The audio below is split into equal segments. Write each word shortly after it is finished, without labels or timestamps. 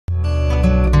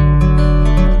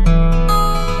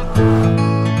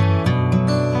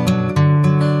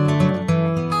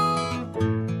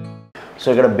So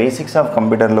ఇక్కడ basics of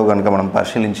కంప్యూటర్లో కనుక మనం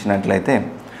పరిశీలించినట్లయితే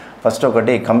ఫస్ట్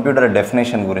ఒకటి కంప్యూటర్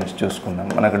డెఫినేషన్ గురించి చూసుకుందాం.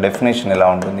 మనకు డెఫినేషన్ ఎలా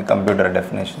ఉంటుంది, కంప్యూటర్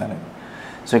డెఫినేషన్ అనేది.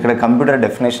 సో ఇక్కడ కంప్యూటర్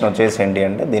డెఫినేషన్ వచ్చేసి ఏంటి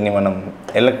అంటే దీన్ని మనం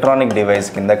ఎలక్ట్రానిక్ డివైస్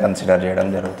కింద కన్సిడర్ చేయడం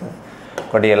జరుగుతుంది.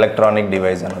 ఒకటి ఎలక్ట్రానిక్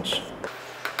డివైస్ అనొచ్చు.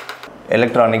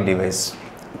 Electronic device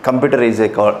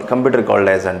computer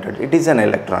called as అంటెడ్ it is an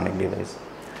electronic device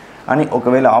అని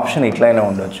ఒకవేళ ఆప్షన్ ఇట్లయినా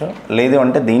ఉండొచ్చు. లేదు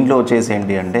అంటే దీంట్లో వచ్చేసి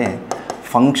ఏంటి అంటే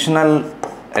ఫంక్షనల్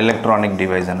ఎలక్ట్రానిక్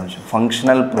డివైస్ అనొచ్చు.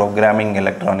 Functional programming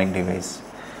electronic device.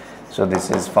 So this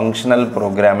is functional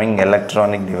programming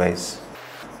electronic device.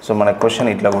 So మన క్వశ్చన్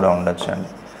ఇట్లా కూడా ఉండొచ్చు అండి,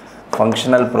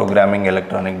 functional programming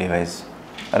electronic device.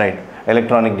 Right,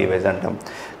 electronic device అంటాం.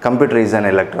 Computer is an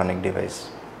electronic device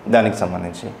దానికి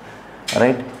సంబంధించి.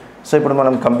 రైట్. సో ఇప్పుడు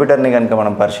మనం కంప్యూటర్ని కనుక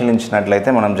మనం పరిశీలించినట్లయితే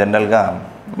మనం జనరల్గా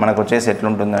మనకు వచ్చేసి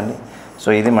ఎట్లుంటుందండి, సో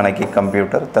ఇది మనకి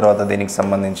కంప్యూటర్, తర్వాత దీనికి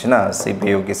సంబంధించిన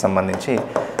సిపియుకి సంబంధించి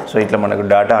సో ఇట్లా మనకు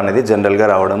డేటా అనేది జనరల్గా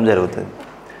రావడం జరుగుతుంది.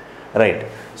 Right.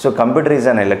 So computer is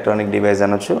an electronic device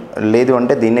అనొచ్చు. లేదు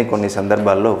అంటే దీన్నే కొన్ని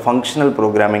సందర్భాల్లో ఫంక్షనల్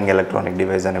ప్రోగ్రామింగ్ ఎలక్ట్రానిక్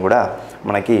డివైస్ అని కూడా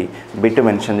మనకి బిట్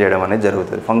మెన్షన్ చేయడం అనేది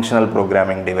జరుగుతుంది. ఫంక్షనల్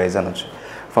ప్రోగ్రామింగ్ డివైస్ అనొచ్చు.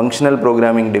 ఫంక్షనల్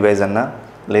ప్రోగ్రామింగ్ డివైస్ అన్నా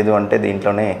లేదు అంటే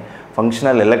దీంట్లోనే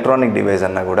ఫంక్షనల్ ఎలక్ట్రానిక్ డివైస్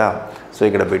అన్నా కూడా సో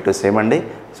ఇక్కడ బిట్ సేమ్ అండి.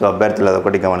 సో అభ్యర్థులు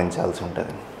అదొకటి గమనించాల్సి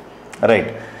ఉంటుంది.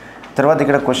 రైట్. తర్వాత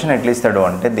ఇక్కడ క్వశ్చన్ ఎట్లా ఇస్తాడు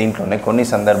అంటే దీంట్లోనే కొన్ని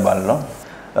సందర్భాల్లో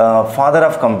ఫాదర్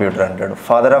ఆఫ్ కంప్యూటర్ అంటాడు.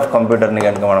 ఫాదర్ ఆఫ్ కంప్యూటర్ని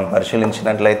కనుక మనం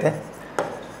పరిశీలించినట్లయితే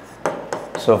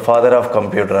సో ఫాదర్ ఆఫ్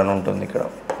కంప్యూటర్ అని ఉంటుంది. ఇక్కడ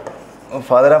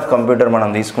ఫాదర్ ఆఫ్ కంప్యూటర్ మనం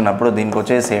తీసుకున్నప్పుడు దీనికి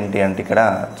వచ్చేసి ఏంటి అంటే ఇక్కడ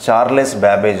చార్లెస్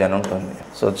బ్యాబేజ్ అని ఉంటుంది.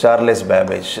 సో చార్లెస్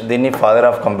బ్యాబేజ్ దీన్ని ఫాదర్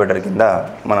ఆఫ్ కంప్యూటర్ కింద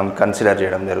మనం కన్సిడర్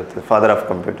చేయడం జరుగుతుంది. Father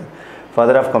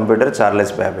of computer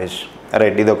Charles Babbage.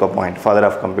 Right, ఇది ఒక పాయింట్ ఫాదర్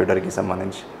ఆఫ్ కంప్యూటర్కి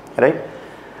సంబంధించి. రైట్.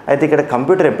 అయితే ఇక్కడ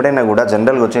కంప్యూటర్ ఎప్పుడైనా కూడా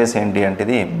జనరల్గా వచ్చేసి ఏంటి అంటే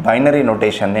ఇది బైనరీ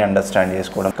నోటేషన్ని అండర్స్టాండ్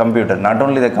చేసుకోవడం. Computer not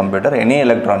only the computer, any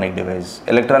electronic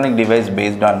device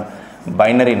based on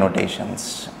binary notations.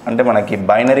 అంటే మనకి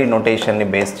బైనరీ నోటేషన్ని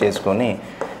బేస్ చేసుకొని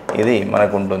ఇది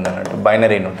మనకు ఉంటుంది అన్నట్టు.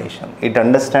 Binary notation, it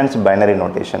understands binary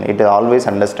notation, it always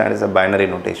understands the binary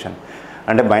notation.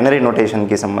 అంటే బైనరీ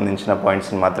నోటేషన్కి సంబంధించిన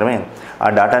పాయింట్స్ని మాత్రమే, ఆ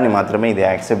డేటాని మాత్రమే ఇది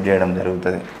యాక్సెప్ట్ చేయడం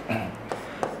జరుగుతుంది.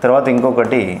 తర్వాత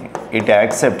ఇంకొకటి ఇట్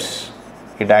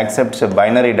యాక్సెప్ట్స్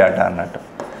బైనరీ డేటా అన్నట్టు.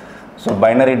 సో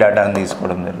బైనరీ డేటాని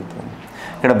తీసుకోవడం జరుగుతుంది.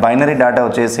 ఇక్కడ బైనరీ డేటా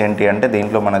వచ్చేసి ఏంటి అంటే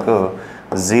దీంట్లో మనకు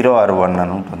 0 or 1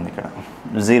 అని ఉంటుంది. ఇక్కడ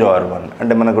 0 or 1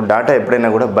 అంటే మనకు డేటా ఎప్పుడైనా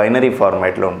కూడా బైనరీ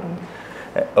ఫార్మాట్లో ఉంటుంది.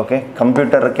 ఓకే,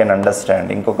 కంప్యూటర్ కెన్ అండర్స్టాండ్,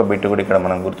 ఇంకొక బిట్ కూడా ఇక్కడ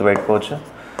మనం గుర్తుపెట్టుకోవచ్చు.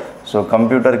 So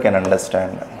computer can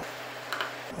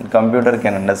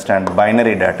understand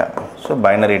binary data. So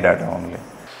binary data only,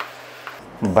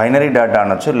 binary data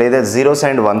అనొచ్చు. లేదా 0s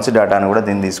and 1s డేటా అని కూడా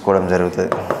దీన్ని తీసుకోవడం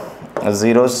జరుగుతుంది.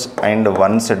 0s and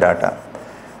 1s data,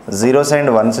 0s and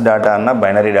 1s data అన్న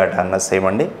బైనరీ డేటా అన్న సేమ్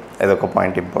అండి. అదొక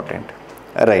పాయింట్ ఇంపార్టెంట్.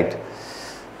 రైట్.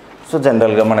 సో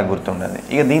జనరల్గా మనకు గుర్తుండదు.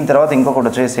 ఇక దీని తర్వాత ఇంకొకటి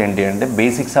వచ్చేసి ఏంటి అంటే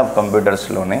బేసిక్స్ ఆఫ్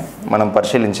కంప్యూటర్స్లోనే మనం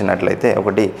పరిశీలించినట్లయితే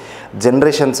ఒకటి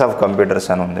జనరేషన్స్ ఆఫ్ కంప్యూటర్స్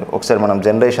అని ఉంది. ఒకసారి మనం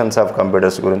జనరేషన్స్ ఆఫ్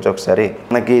కంప్యూటర్స్ గురించి ఒకసారి,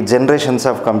 మనకి జనరేషన్స్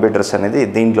ఆఫ్ కంప్యూటర్స్ అనేది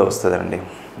దీంట్లో వస్తుందండి.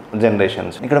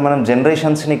 జనరేషన్స్, ఇక్కడ మనం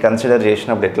జనరేషన్స్ని కన్సిడర్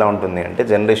చేసినప్పుడు ఎట్లా ఉంటుంది అంటే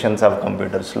జనరేషన్స్ ఆఫ్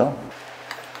కంప్యూటర్స్లో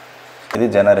ఇది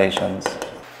generations.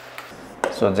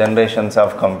 So generations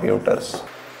of computers.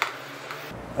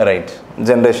 Right,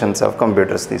 generations of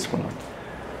computers తీసుకున్నాం.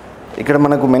 ఇక్కడ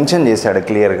మనకు మెన్షన్ చేశాడు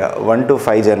క్లియర్గా 1 to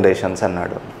 5 జనరేషన్స్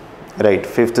అన్నాడు. Right,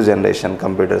 5th generation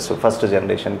computers, first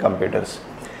generation computers.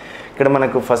 ఇక్కడ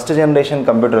మనకు ఫస్ట్ జనరేషన్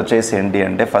కంప్యూటర్ వచ్చేసి ఏంటి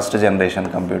అంటే ఫస్ట్ జనరేషన్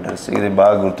కంప్యూటర్స్, ఇది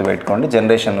బాగా గుర్తుపెట్టుకోండి.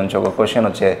 జనరేషన్ నుంచి ఒక క్వశ్చన్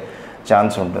వచ్చే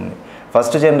ఛాన్స్ ఉంటుంది.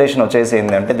 ఫస్ట్ జనరేషన్ వచ్చేసి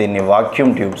ఏంటంటే దీన్ని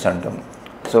వాక్యూమ్ ట్యూబ్స్ అంటాం.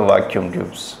 సో వాక్యూమ్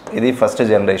ట్యూబ్స్, ఇది ఫస్ట్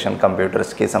జనరేషన్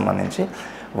కంప్యూటర్స్కి సంబంధించి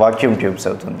వాక్యూమ్ ట్యూబ్స్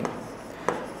అవుతుంది.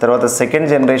 తర్వాత సెకండ్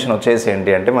జనరేషన్ వచ్చేసి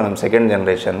ఏంటి అంటే మనం సెకండ్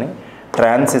జనరేషన్ని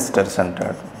ట్రాన్సిస్టర్స్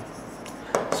అంటాడు.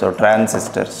 So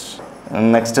transistors.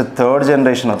 Next third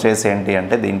generation వచ్చేసి ఏంటి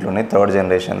అంటే దీంట్లోనే థర్డ్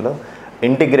జనరేషన్లో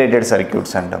ఇంటిగ్రేటెడ్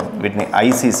సర్క్యూట్స్ అంటాం, వీటిని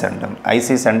ఐసీస్ అంటాం.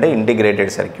 ఐసీస్ అంటే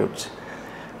integrated circuits.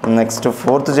 Next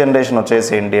fourth generation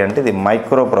వచ్చేసి ఏంటి అంటే ఇది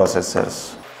micro processors.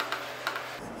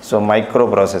 So micro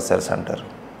processors అంటారు.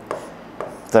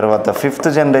 తర్వాత 5th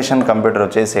జనరేషన్ కంప్యూటర్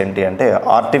వచ్చేసి ఏంటి అంటే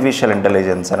ఆర్టిఫిషియల్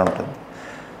ఇంటెలిజెన్స్ అని ఉంటుంది.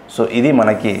 సో ఇది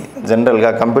మనకి జనరల్గా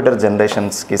కంప్యూటర్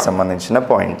జనరేషన్స్కి సంబంధించిన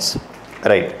పాయింట్స్.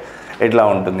 రైట్, ఎట్లా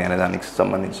ఉంటుంది అనే దానికి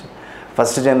సంబంధించి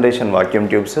first generation vacuum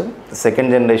tubes, second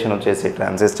generation వచ్చేసి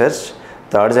transistors,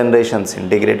 third generations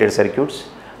integrated circuits,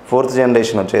 fourth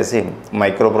generation వచ్చేసి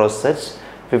micro processors,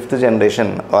 5th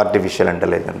generation artificial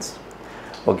intelligence.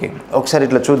 Okay, ఒకసారి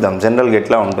ఇట్లా చూద్దాం జనరల్గా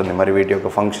ఎట్లా ఉంటుంది మరి వీటి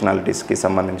యొక్క ఫంక్షనాలిటీస్కి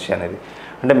సంబంధించి అనేది.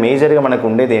 అంటే మేజర్గా మనకు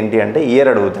ఉండేది ఏంటి అంటే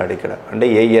ఇయర్ అడుగుతాడు ఇక్కడ, అంటే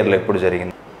ఏ ఇయర్లో ఎప్పుడు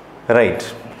జరిగింది. రైట్,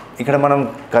 ఇక్కడ మనం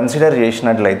కన్సిడర్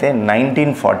చేసినట్లయితే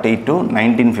 1940 to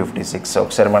 1956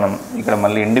 ఒకసారి మనం ఇక్కడ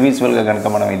మళ్ళీ ఇండివిజువల్గా కనుక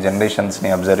మనం ఈ జనరేషన్స్ని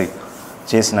అబ్జర్వ్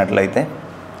చేసినట్లయితే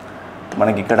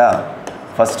మనకి ఇక్కడ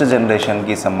ఫస్ట్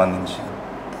జనరేషన్కి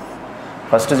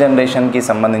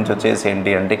సంబంధించి వచ్చేసి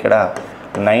ఏంటి అంటే ఇక్కడ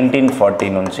 1940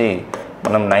 నుంచి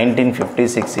మనం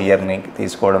 1956 ఇయర్ని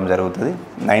తీసుకోవడం జరుగుతుంది.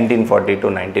 1940 to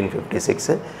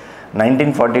 1956,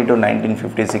 1940 to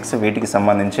 1956 వీటికి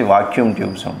సంబంధించి వాక్యూమ్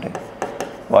ట్యూబ్స్ ఉంటాయి.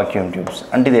 వాక్యూమ్ ట్యూబ్స్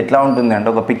అంటే ఇది ఎట్లా ఉంటుంది అంటే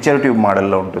ఒక పిక్చర్ ట్యూబ్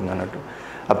మోడల్లో ఉంటుంది అన్నట్టు.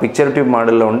 ఆ పిక్చర్ ట్యూబ్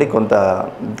మోడల్లో ఉండి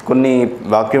కొన్ని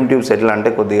వాక్యూమ్ ట్యూబ్స్ ఎట్లా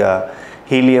అంటే కొద్దిగా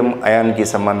హీలియం అయాన్కి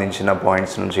సంబంధించిన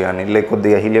పాయింట్స్ నుంచి కానీ లేక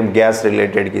కొద్దిగా హీలియం గ్యాస్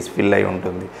రిలేటెడ్కి ఫిల్ అయి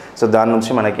ఉంటుంది. సో దాని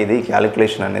నుంచి మనకి ఇది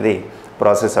క్యాలిక్యులేషన్ అనేది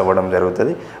ప్రాసెస్ అవ్వడం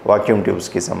జరుగుతుంది వాక్యూమ్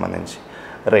ట్యూబ్స్కి సంబంధించి.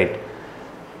 రైట్.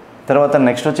 తర్వాత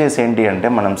నెక్స్ట్ వచ్చేసి ఏంటి అంటే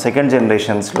మనం సెకండ్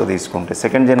జనరేషన్స్లో తీసుకుంటే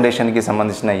సెకండ్ జనరేషన్కి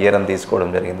సంబంధించిన ఇయర్ అని తీసుకోవడం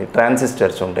జరిగింది.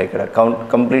 ట్రాన్సిస్టర్స్ ఉంటాయి ఇక్కడ,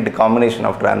 కంప్లీట్ కాంబినేషన్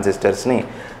ఆఫ్ ట్రాన్సిస్టర్స్ని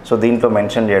సో దీంట్లో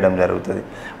మెన్షన్ చేయడం జరుగుతుంది.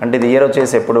 అంటే ఇది ఇయర్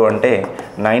వచ్చేసి ఎప్పుడు అంటే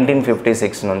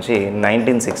 1956 నుంచి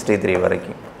 1963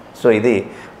 వరకు. సో ఇది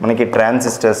మనకి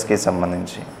ట్రాన్సిస్టర్స్కి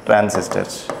సంబంధించి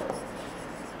ట్రాన్సిస్టర్స్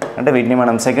అంటే వీటిని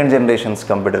మనం సెకండ్ జనరేషన్స్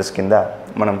కంప్యూటర్స్ కింద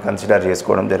మనం కన్సిడర్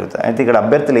చేసుకోవడం జరుగుతుంది. అయితే ఇక్కడ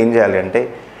అభ్యర్థులు ఏం చేయాలి అంటే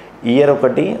ఇయర్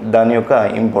ఒకటి, దాని యొక్క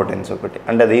ఇంపార్టెన్స్ ఒకటి.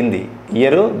 అంటే అది ఏంది,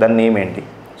 ఇయరు దాని నేమ్ ఏంటి,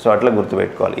 సో అట్లా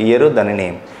గుర్తుపెట్టుకోవాలి. ఇయరు దాని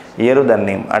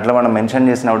నేమ్, అట్లా మనం మెన్షన్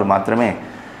చేసినప్పుడు మాత్రమే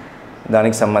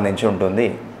దానికి సంబంధించి ఉంటుంది.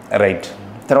 రైట్.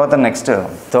 తర్వాత నెక్స్ట్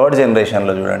థర్డ్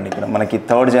జనరేషన్లో చూడండి, ఇక్కడ మనకి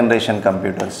థర్డ్ జనరేషన్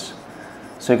కంప్యూటర్స్.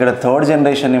 సో ఇక్కడ థర్డ్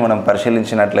జనరేషన్ని మనం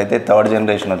పరిశీలించినట్లయితే థర్డ్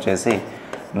జనరేషన్ వచ్చేసి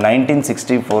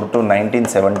 1964 to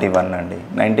 1971 అండి.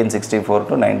 1964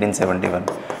 to 1971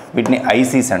 వీటిని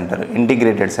ఐసీస్ అంటారు,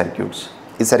 ఇంటిగ్రేటెడ్ సర్క్యూట్స్.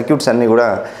 ఈ సర్క్యూట్స్ అన్నీ కూడా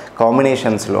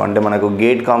కాంబినేషన్స్లో అంటే మనకు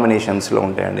గేట్ కాంబినేషన్స్లో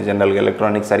ఉంటాయండి. జనరల్గా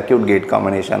ఎలక్ట్రానిక్ సర్క్యూట్ గేట్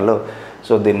కాంబినేషన్లో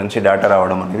సో దీని నుంచి డేటా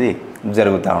రావడం అనేది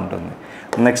జరుగుతూ ఉంటుంది.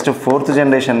 నెక్స్ట్ ఫోర్త్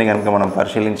జనరేషన్ని కనుక మనం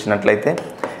పరిశీలించినట్లయితే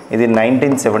ఇది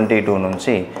 1972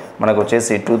 నుంచి మనకు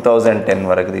వచ్చేసి 2010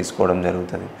 వరకు తీసుకోవడం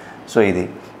జరుగుతుంది. సో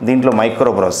దీంట్లో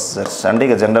మైక్రో ప్రాసెసర్స్ అంటే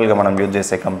ఇక జనరల్గా మనం యూజ్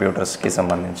చేసే కంప్యూటర్స్కి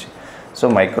సంబంధించి సో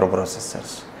మైక్రో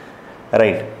ప్రాసెసర్స్.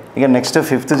 రైట్. ఇక నెక్స్ట్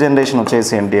ఫిఫ్త్ జనరేషన్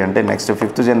వచ్చేసి ఏంటి అంటే నెక్స్ట్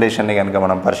ఫిఫ్త్ జనరేషన్ని కనుక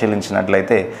మనం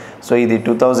పరిశీలించినట్లయితే సో ఇది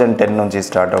 2010 నుంచి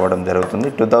స్టార్ట్ అవ్వడం జరుగుతుంది,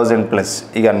 2000+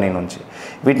 ఇక అన్ని నుంచి.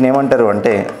 వీటిని ఏమంటారు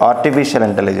అంటే ఆర్టిఫిషియల్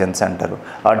ఇంటెలిజెన్స్ అంటారు,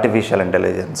 ఆర్టిఫిషియల్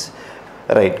ఇంటెలిజెన్స్.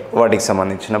 రైట్. వాటికి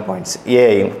సంబంధించిన పాయింట్స్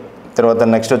ఏఐ, తర్వాత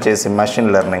నెక్స్ట్ వచ్చేసి మెషిన్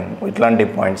లెర్నింగ్, ఇట్లాంటి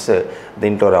పాయింట్స్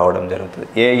దీంట్లో రావడం జరుగుతుంది.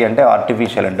 ఏఐ అంటే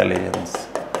ఆర్టిఫిషియల్ ఇంటెలిజెన్స్.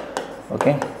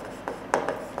 ఓకే.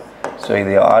 సో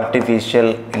ఇది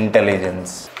ఆర్టిఫిషియల్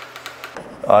ఇంటెలిజెన్స్.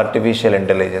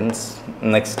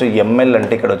 నెక్స్ట్ ఎంఎల్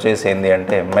అంటే ఇక్కడ వచ్చేసి ఏంటి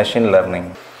అంటే machine learning.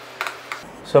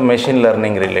 So machine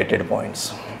learning related points.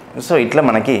 So ఇట్లా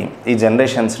మనకి ఈ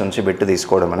జనరేషన్స్ నుంచి బిట్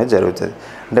తీసుకోవడం అనేది జరుగుతుంది.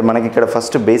 అంటే మనకి ఇక్కడ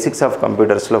first basics of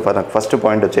కంప్యూటర్స్లో first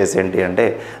point వచ్చేసి ఏంటి అంటే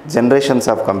జనరేషన్స్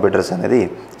ఆఫ్ కంప్యూటర్స్ అనేది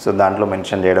సో దాంట్లో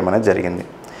మెన్షన్ చేయడం అనేది జరిగింది.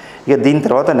 ఇక దీని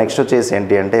తర్వాత నెక్స్ట్ వచ్చేసి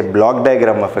ఏంటి అంటే block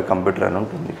diagram of a computer అని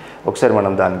ఉంటుంది. ఒకసారి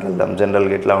మనం దానికి వెళ్దాం,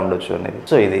 జనరల్గా ఎట్లా ఉండొచ్చు అనేది.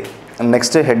 సో ఇది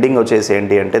నెక్స్ట్ హెడ్డింగ్ వచ్చేసి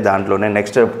ఏంటి అంటే దాంట్లోనే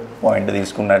నెక్స్ట్ పాయింట్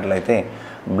తీసుకున్నట్లయితే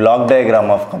బ్లాక్ డయాగ్రామ్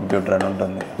ఆఫ్ కంప్యూటర్ అని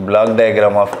ఉంటుంది. Block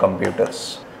diagram of computers,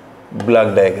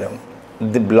 block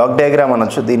diagram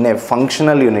అనొచ్చు. దీన్నే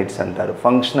ఫంక్షనల్ యూనిట్స్ అంటారు,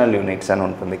 ఫంక్షనల్ యూనిట్స్ అని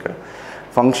ఉంటుంది. ఇక్కడ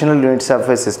functional units of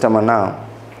A system అన్నా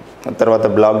తర్వాత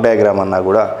బ్లాక్ డయాగ్రామ్ అన్నా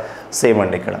కూడా సేమ్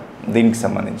అండి ఇక్కడ దీనికి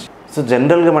సంబంధించి. సో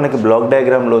జనరల్గా మనకి బ్లాక్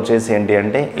డయాగ్రామ్లో వచ్చేసి ఏంటి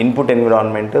అంటే ఇన్పుట్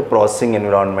ఎన్విరాన్మెంట్, ప్రాసెసింగ్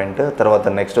ఎన్విరాన్మెంట్, తర్వాత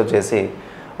నెక్స్ట్ వచ్చేసి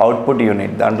అవుట్పుట్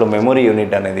యూనిట్, దాంట్లో మెమొరీ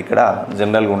యూనిట్ అనేది ఇక్కడ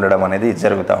జనరల్గా ఉండడం అనేది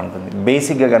జరుగుతూ ఉంటుంది.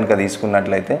 బేసిక్గా కనుక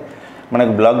తీసుకున్నట్లయితే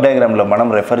మనకు బ్లాక్ డయాగ్రామ్లో మనం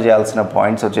రెఫర్ చేయాల్సిన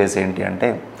పాయింట్స్ వచ్చేసి ఏంటి అంటే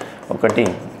ఒకటి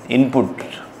ఇన్పుట్,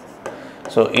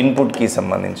 సో ఇన్పుట్కి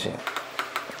సంబంధించి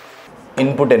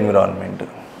ఇన్పుట్ ఎన్విరాన్మెంట్.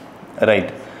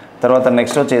 రైట్. తర్వాత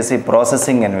నెక్స్ట్ వచ్చేసి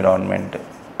ప్రాసెసింగ్ ఎన్విరాన్మెంట్,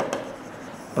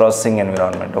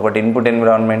 ఒకటి input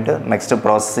environment, next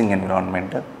processing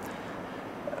environment,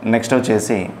 next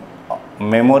వచ్చేసి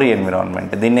మెమొరీ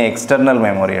ఎన్విరాన్మెంట్. దీన్ని ఎక్స్టర్నల్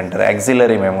మెమొరీ అంటారు,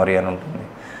 యాక్సిలరీ మెమొరీ అని ఉంటుంది.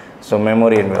 So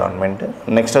memory environment.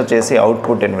 నెక్స్ట్ వచ్చేసి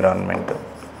అవుట్పుట్ ఎన్విరాన్మెంట్.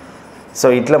 సో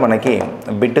ఇట్లా మనకి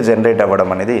బిట్ జనరేట్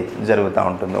అవ్వడం అనేది జరుగుతూ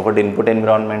ఉంటుంది. ఒకటి input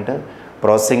environment,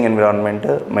 processing environment,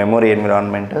 memory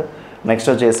environment,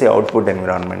 next వచ్చేసి అవుట్పుట్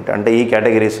ఎన్విరాన్మెంట్. అంటే ఈ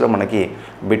కేటగిరీస్లో మనకి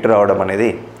బిట్ రావడం అనేది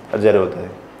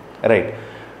జరుగుతుంది. రైట్.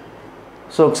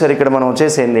 సో ఒకసారి ఇక్కడ మనం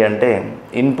వచ్చేసి ఏంటి అంటే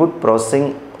ఇన్పుట్,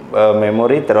 ప్రాసెసింగ్,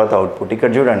 మెమొరీ, తర్వాత అవుట్పుట్. ఇక్కడ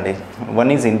చూడండి, one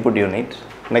is input unit,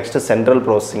 next central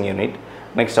processing unit,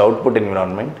 next output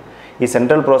environment. ఈ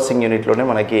సెంట్రల్ ప్రాసెసింగ్ యూనిట్లోనే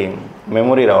మనకి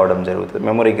మెమొరీ రావడం జరుగుతుంది.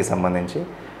 మెమొరీకి సంబంధించి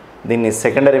దీన్ని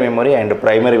secondary memory and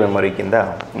primary memory కింద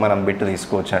మనం బిట్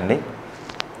తీసుకోవచ్చండి.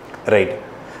 రైట్.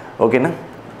 ఓకేనా.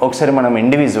 ఒకసారి మనం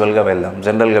ఇండివిజువల్గా వెళ్దాం.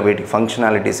 జనరల్గా వీటి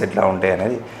ఫంక్షనాలిటీస్ ఎట్లా ఉంటాయి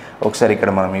అనేది ఒకసారి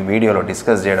ఇక్కడ మనం ఈ వీడియోలో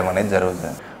డిస్కస్ చేయడం అనేది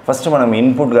జరుగుతుంది. ఫస్ట్ మనం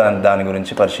ఇన్పుట్గా దాని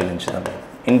గురించి పరిశీలించుదాం.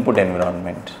 Input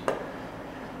environment.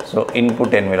 So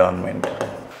input environment,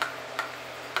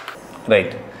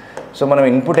 right. So మనం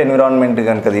ఇన్పుట్ ఎన్విరాన్మెంట్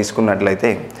కనుక తీసుకున్నట్లయితే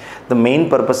the main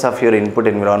purpose of your input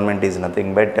environment is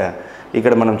nothing but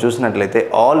ఇక్కడ మనం చూసినట్లయితే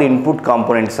all input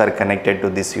components are connected to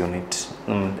this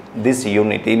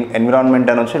unit.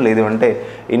 Environment అనొచ్చు, లేదు అంటే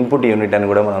ఇన్పుట్ యూనిట్ అని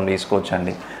కూడా మనం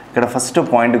తీసుకోవచ్చండి. ఇక్కడ ఫస్ట్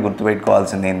పాయింట్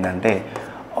గుర్తుపెట్టుకోవాల్సింది ఏంటంటే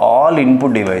ఆల్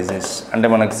ఇన్పుట్ డివైజెస్, అంటే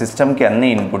మనకు సిస్టమ్కి అన్ని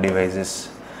input devices,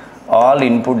 all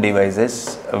input devices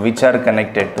which are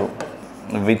connected to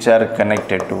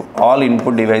all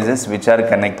input devices which are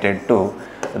connected to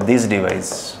this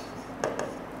device.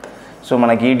 So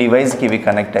మనకి ఈ డివైస్కి ఇవి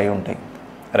కనెక్ట్ అయి ఉంటాయి,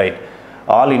 right.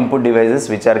 All input devices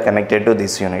which are connected to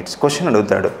this units. Question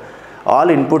అడుగుతాడు,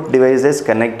 all input devices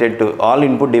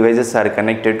are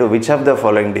connected to which of the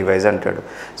following device అంటాడు.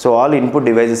 So all input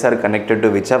devices are connected to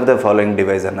which of the following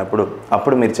device అన్నప్పుడు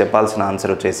అప్పుడు మీరు చెప్పాల్సిన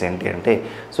answer వచ్చేసి ఏంటి అంటే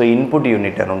so input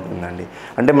unit అని ఉంటుందండి.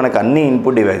 అంటే మనకు అన్ని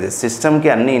ఇన్పుట్ డివైజెస్, సిస్టమ్కి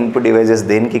అన్ని ఇన్పుట్ డివైజెస్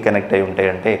దేనికి కనెక్ట్ అయి ఉంటాయి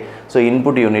అంటే సో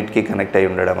ఇన్పుట్ యూనిట్కి కనెక్ట్ అయి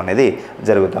ఉండడం అనేది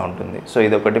జరుగుతూ ఉంటుంది. సో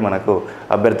ఇదొకటి మనకు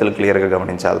అభ్యర్థులు క్లియర్గా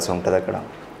గమనించాల్సి ఉంటుంది అక్కడ,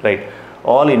 right.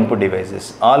 All input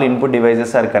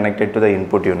devices are connected to the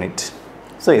input unit.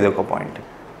 So ఇదొక పాయింట్,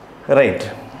 రైట్.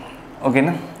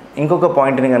 ఓకేనా. ఇంకొక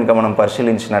పాయింట్ని కనుక మనం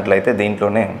పరిశీలించినట్లయితే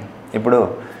దీంట్లోనే ఇప్పుడు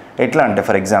ఎట్లా అంటే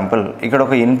ఫర్ ఎగ్జాంపుల్ ఇక్కడ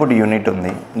ఒక ఇన్పుట్ యూనిట్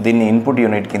ఉంది, దీన్ని ఇన్పుట్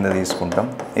యూనిట్ కింద తీసుకుంటాం,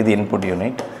 ఇది ఇన్పుట్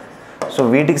యూనిట్. సో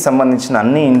వీటికి సంబంధించిన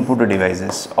అన్ని input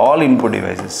devices, all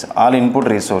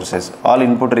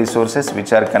input resources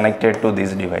which are connected to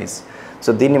this device.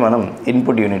 So దీన్ని మనం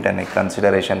ఇన్పుట్ యూనిట్ అనే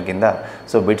కన్సిడరేషన్ కింద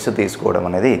సో బిట్స్ తీసుకోవడం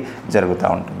అనేది జరుగుతూ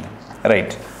ఉంటుంది,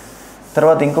 రైట్.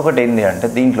 తర్వాత ఇంకొకటి ఏంటి అంటే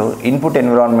దీంట్లో ఇన్పుట్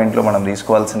ఎన్విరాన్మెంట్లో మనం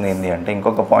తీసుకోవాల్సింది ఏంటి అంటే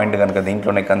ఇంకొక పాయింట్ కనుక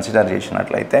దీంట్లోనే కన్సిడర్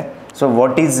చేసినట్లయితే సో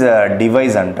వాట్ ఈజ్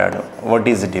డివైస్ అంటాడు. వాట్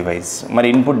ఈజ్ డివైస్, మరి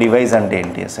ఇన్పుట్ డివైస్ అంటే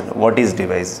ఏంటి అసలు, వాట్ ఈజ్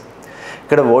డివైస్.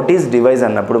 ఇక్కడ వాట్ ఈజ్ డివైస్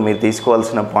అన్నప్పుడు మీరు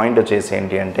తీసుకోవాల్సిన పాయింట్ వచ్చేసి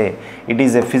ఏంటి అంటే it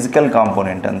is a physical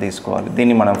component అని తీసుకోవాలి.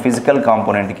 దీన్ని మనం ఫిజికల్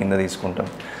కాంపోనెంట్ కింద తీసుకుంటాం.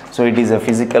 So it is a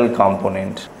physical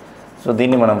component. So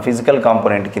దీన్ని మనం ఫిజికల్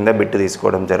కాంపోనెంట్ కింద బిట్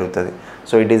తీసుకోవడం జరుగుతుంది.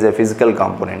 So it is a physical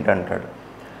component అంటాడు,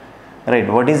 right.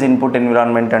 What is input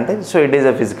environment అంటే so it is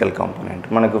a physical component.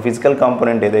 మనకు ఫిజికల్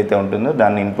కాంపోనెంట్ ఏదైతే ఉంటుందో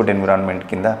దాన్ని ఇన్పుట్ ఎన్విరాన్మెంట్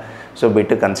కింద సో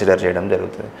బిట్ కన్సిడర్ చేయడం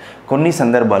జరుగుతుంది. కొన్ని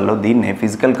సందర్భాల్లో దీన్ని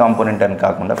ఫిజికల్ కాంపోనెంట్ అని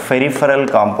కాకుండా ఫెరిఫరల్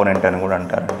కాంపోనెంట్ అని కూడా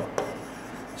అంటారండి.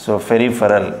 సో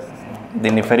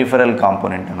దీన్ని ఫెరిఫరల్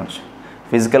కాంపోనెంట్ అనొచ్చు,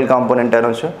 ఫిజికల్ కాంపోనెంట్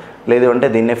అనొచ్చు, లేదు అంటే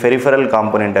దీన్ని ఫెరిఫరల్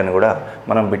కాంపోనెంట్ అని కూడా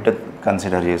మనం బిట్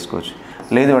కన్సిడర్ చేసుకోవచ్చు.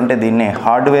 లేదు అంటే దీన్ని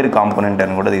హార్డ్వేర్ కాంపోనెంట్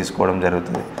అని కూడా తీసుకోవడం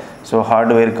జరుగుతుంది. సో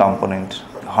హార్డ్వేర్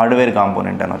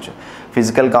కాంపోనెంట్ అనొచ్చు,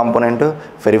 ఫిజికల్ కాంపోనెంట్,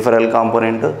 ఫెరిఫరల్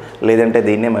కాంపోనెంట్, లేదంటే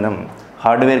దీన్నే మనం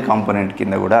హార్డ్వేర్ కాంపోనెంట్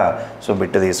కింద కూడా సో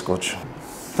బిట్ తీసుకోవచ్చు.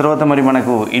 తర్వాత మరి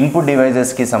మనకు ఇన్పుట్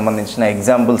డివైజెస్కి సంబంధించిన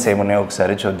ఎగ్జాంపుల్స్ ఏమున్నాయో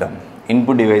ఒకసారి చూద్దాం.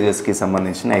 ఇన్పుట్ డివైజెస్కి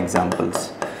సంబంధించిన ఎగ్జాంపుల్స్.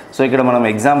 సో ఇక్కడ మనం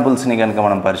ఎగ్జాంపుల్స్ని కనుక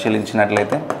మనం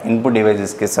పరిశీలించినట్లయితే ఇన్పుట్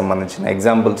డివైజెస్కి సంబంధించిన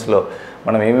ఎగ్జాంపుల్స్లో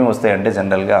మనం ఏమేమి వస్తాయంటే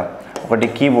జనరల్గా ఒకటి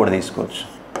కీబోర్డ్ తీసుకోవచ్చు,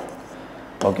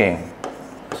 ఓకే.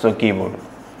 సో కీబోర్డ్,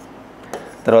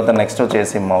 తర్వాత నెక్స్ట్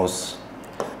వచ్చేసి mouse,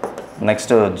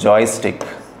 next joystick,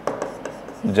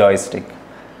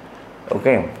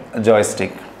 okay,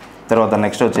 joystick. తర్వాత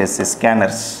నెక్స్ట్ వచ్చేసి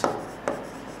scanners,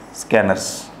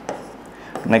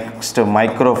 next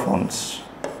microphones,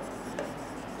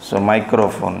 so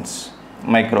microphones,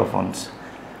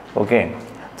 okay.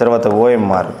 తర్వాత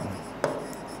OMR,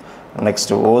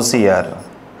 next OCR,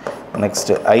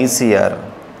 next ICR,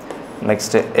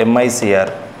 next MICR.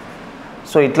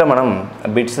 So ఇట్లా మనం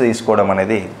బిట్స్ తీసుకోవడం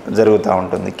అనేది జరుగుతూ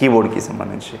ఉంటుంది కీబోర్డ్కి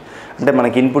సంబంధించి. అంటే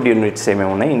మనకి ఇన్పుట్ యూనిట్స్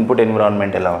ఏమేమి ఉన్నాయి, ఇన్పుట్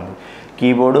ఎన్విరాన్మెంట్ ఎలా ఉంది,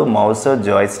 keyboard, mouse,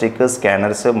 joystick,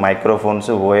 scanners, microphones,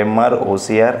 OMR,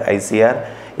 OCR, ICR,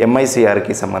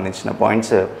 MICRకి సంబంధించిన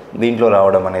పాయింట్స్ దీంట్లో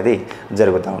రావడం అనేది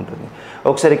జరుగుతూ ఉంటుంది.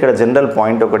 ఒకసారి ఇక్కడ జనరల్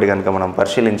పాయింట్ ఒకటి కనుక మనం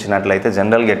పరిశీలించినట్లయితే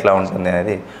జనరల్గా ఎట్లా ఉంటుంది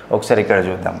అనేది ఒకసారి ఇక్కడ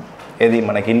చూద్దాం. ఇది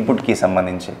మనకి ఇన్పుట్కి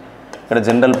సంబంధించి ఇక్కడ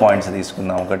జనరల్ పాయింట్స్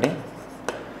తీసుకుందాం ఒకటి.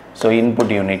 సో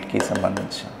ఇన్పుట్ యూనిట్కి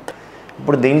సంబంధించి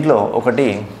ఇప్పుడు దీంట్లో ఒకటి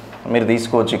మీరు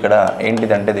తీసుకోవచ్చు. ఇక్కడ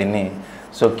ఏంటిదంటే దీన్ని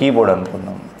సో కీబోర్డ్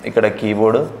అనుకున్నాం. ఇక్కడ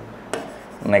keyboard,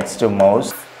 next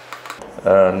mouse,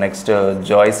 next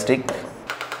joystick,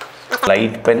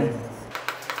 light pen,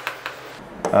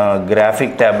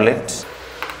 graphic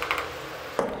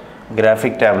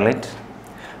tablet,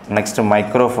 next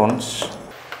microphones,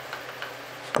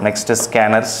 next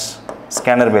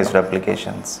scanner based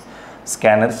applications,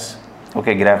 scanners,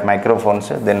 okay, microphones,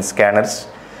 then scanners,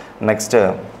 next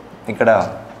ఇక్కడ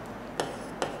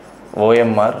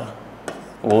OMR,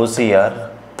 OCR,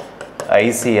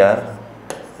 ICR,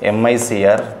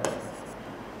 MICR.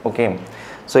 Okay,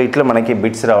 so ఇట్లా మనకి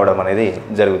బిట్స్ రావడం అనేది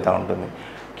జరుగుతూ ఉంటుంది.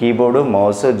 Keyboard,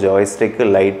 mouse, joystick,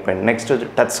 light pen. Next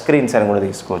touch screens అని కూడా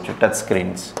తీసుకోవచ్చు. Touch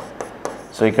screens.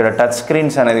 సో ఇక్కడ టచ్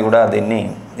స్క్రీన్స్ అనేది కూడా దీన్ని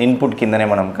ఇన్పుట్ కిందనే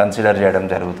మనం కన్సిడర్ చేయడం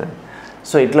జరుగుతుంది.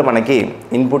 సో ఇట్లా మనకి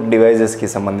ఇన్పుట్ డివైజెస్కి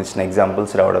సంబంధించిన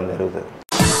ఎగ్జాంపుల్స్ రావడం జరుగుతుంది.